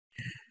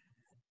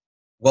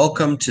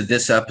Welcome to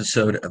this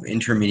episode of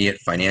Intermediate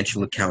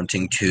Financial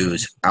Accounting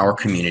 2's Our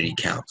Community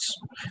Counts.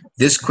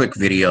 This quick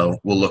video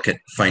will look at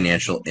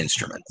financial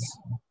instruments.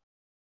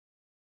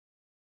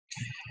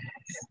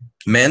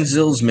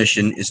 Manzill's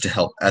mission is to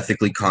help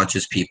ethically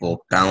conscious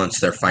people balance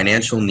their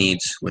financial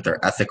needs with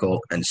their ethical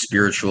and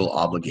spiritual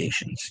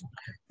obligations.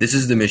 This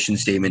is the mission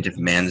statement of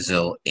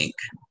Manzill, Inc.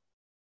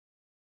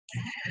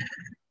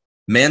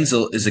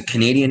 Manzill is a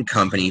Canadian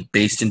company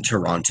based in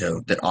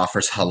Toronto that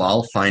offers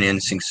halal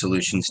financing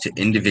solutions to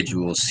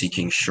individuals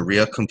seeking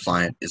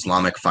Sharia-compliant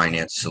Islamic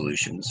finance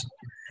solutions.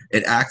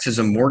 It acts as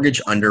a mortgage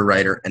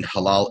underwriter and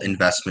halal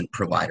investment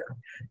provider,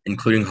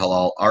 including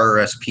halal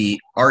RRSP,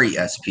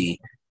 RESP,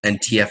 and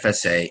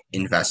TFSA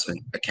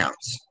investment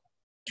accounts.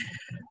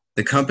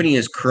 The company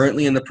is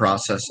currently in the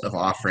process of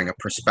offering a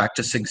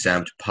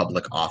prospectus-exempt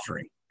public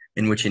offering,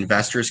 in which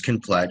investors can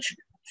pledge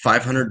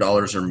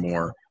 $500 or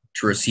more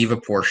to receive a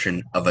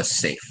portion of a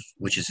SAFE,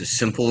 which is a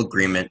simple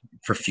agreement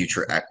for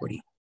future equity.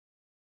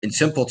 In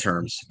simple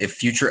terms, if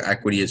future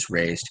equity is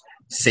raised,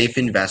 SAFE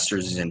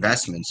investors'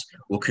 investments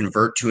will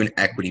convert to an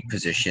equity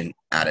position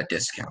at a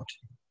discount.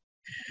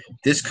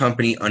 This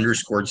company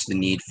underscores the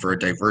need for a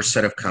diverse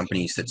set of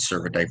companies that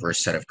serve a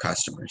diverse set of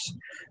customers.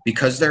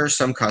 Because there are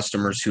some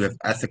customers who have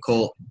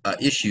ethical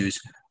issues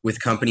with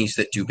companies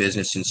that do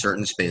business in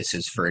certain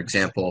spaces, for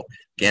example,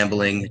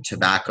 gambling,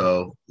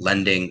 tobacco,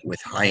 lending with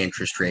high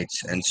interest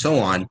rates, and so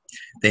on,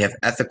 they have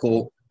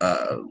ethical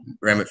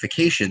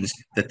ramifications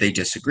that they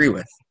disagree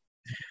with.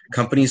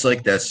 Companies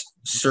like this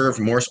serve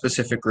more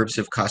specific groups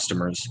of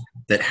customers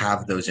that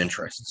have those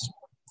interests.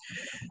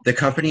 The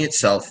company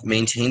itself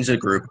maintains a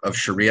group of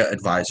Sharia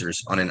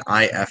advisors on an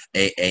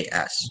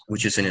IFAIS,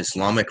 which is an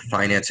Islamic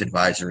finance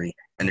advisory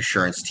and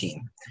assurance team,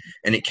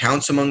 and it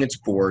counts among its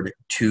board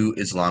 2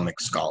 Islamic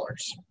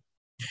scholars.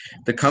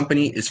 The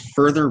company is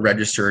further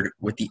registered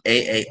with the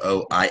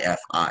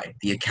AAO-IFI,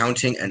 the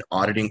Accounting and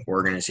Auditing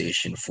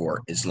Organization for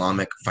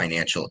Islamic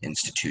Financial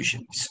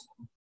Institutions.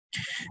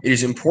 It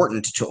is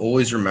important to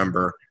always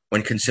remember,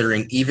 when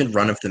considering even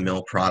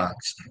run-of-the-mill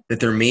products, that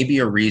there may be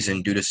a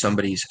reason due to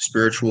somebody's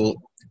spiritual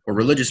or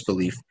religious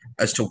belief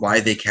as to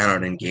why they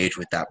cannot engage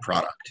with that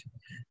product.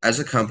 As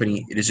a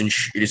company, it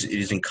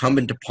is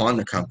incumbent upon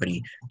the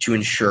company to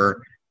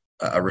ensure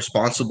a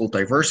responsible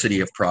diversity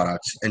of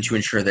products and to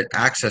ensure that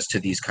access to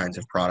these kinds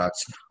of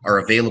products are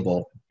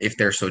available if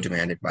they're so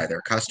demanded by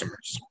their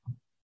customers.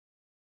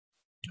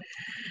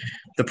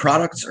 The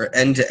products are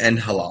end-to-end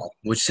halal,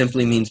 which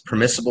simply means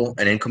permissible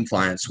and in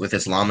compliance with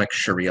Islamic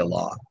Sharia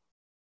law.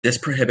 This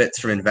prohibits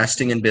from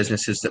investing in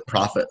businesses that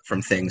profit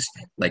from things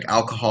like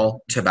alcohol,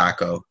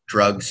 tobacco,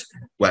 drugs,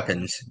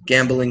 weapons,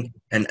 gambling,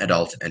 and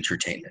adult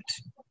entertainment.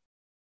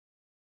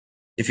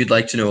 If you'd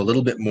like to know a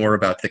little bit more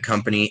about the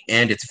company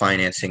and its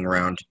financing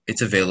round,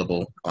 it's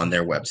available on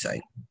their website.